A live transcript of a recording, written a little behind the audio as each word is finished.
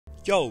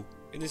Yo!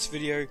 In this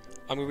video,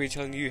 I'm going to be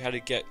telling you how to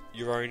get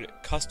your own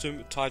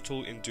custom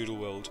title in Doodle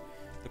World.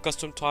 The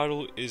custom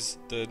title is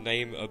the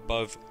name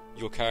above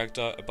your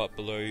character, but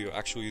below your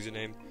actual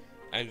username,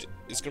 and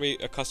it's going to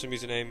be a custom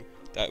username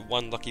that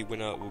one lucky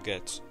winner will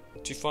get.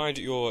 To find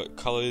your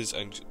colors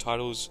and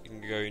titles, you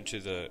can go into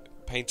the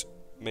paint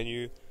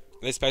menu.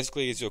 This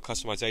basically is your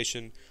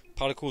customization.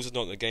 Particles is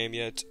not in the game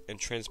yet, and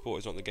transport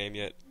is not in the game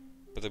yet,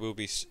 but they will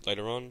be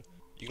later on.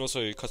 You can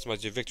also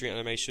customize your victory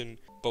animation,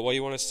 but what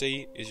you want to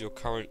see is your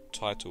current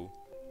title.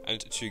 And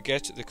to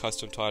get the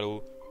custom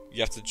title,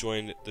 you have to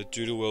join the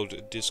Doodle World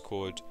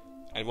Discord.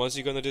 And once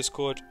you go in the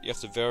Discord, you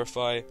have to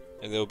verify,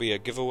 and there will be a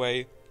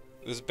giveaway.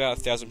 There's about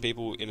 1,000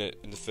 people in it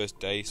in the first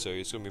day, so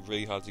it's going to be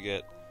really hard to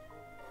get.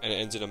 And it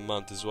ends in a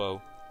month as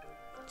well.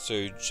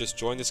 So just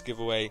join this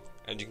giveaway,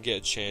 and you can get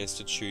a chance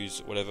to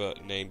choose whatever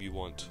name you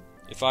want.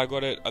 If I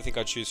got it, I think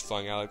I'd choose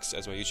Flying Alex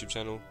as my YouTube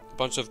channel. A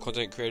bunch of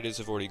content creators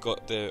have already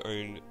got their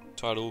own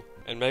title,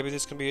 and maybe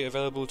this can be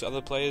available to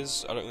other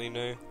players, I don't really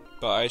know.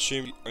 But I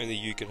assume only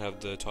you can have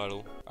the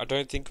title. I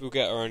don't think we'll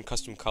get our own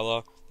custom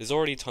colour. There's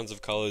already tons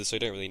of colours, so you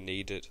don't really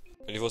need it.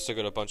 And you've also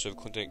got a bunch of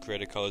content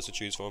creator colours to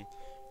choose from.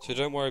 So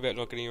don't worry about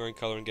not getting your own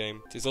colour in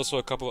game. There's also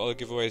a couple other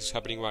giveaways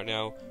happening right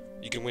now.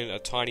 You can win a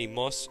tiny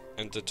moss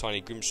and a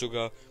tiny Grim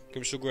Sugar.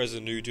 Grim Sugar is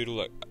a new doodle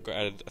that got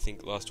added, I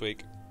think, last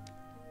week.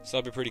 So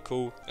that'd be pretty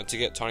cool. And to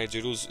get tiny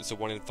doodles, it's a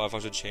 1 in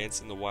 500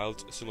 chance in the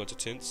wild, similar to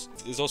Tints.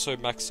 There's also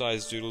max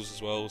size doodles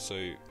as well, so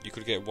you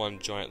could get one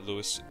giant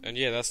Lewis. And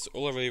yeah, that's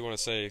all I really want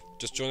to say.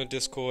 Just join the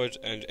Discord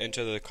and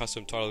enter the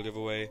custom title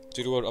giveaway.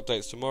 Doodle World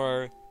updates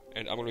tomorrow,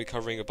 and I'm going to be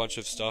covering a bunch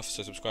of stuff,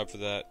 so subscribe for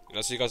that. And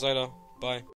I'll see you guys later. Bye.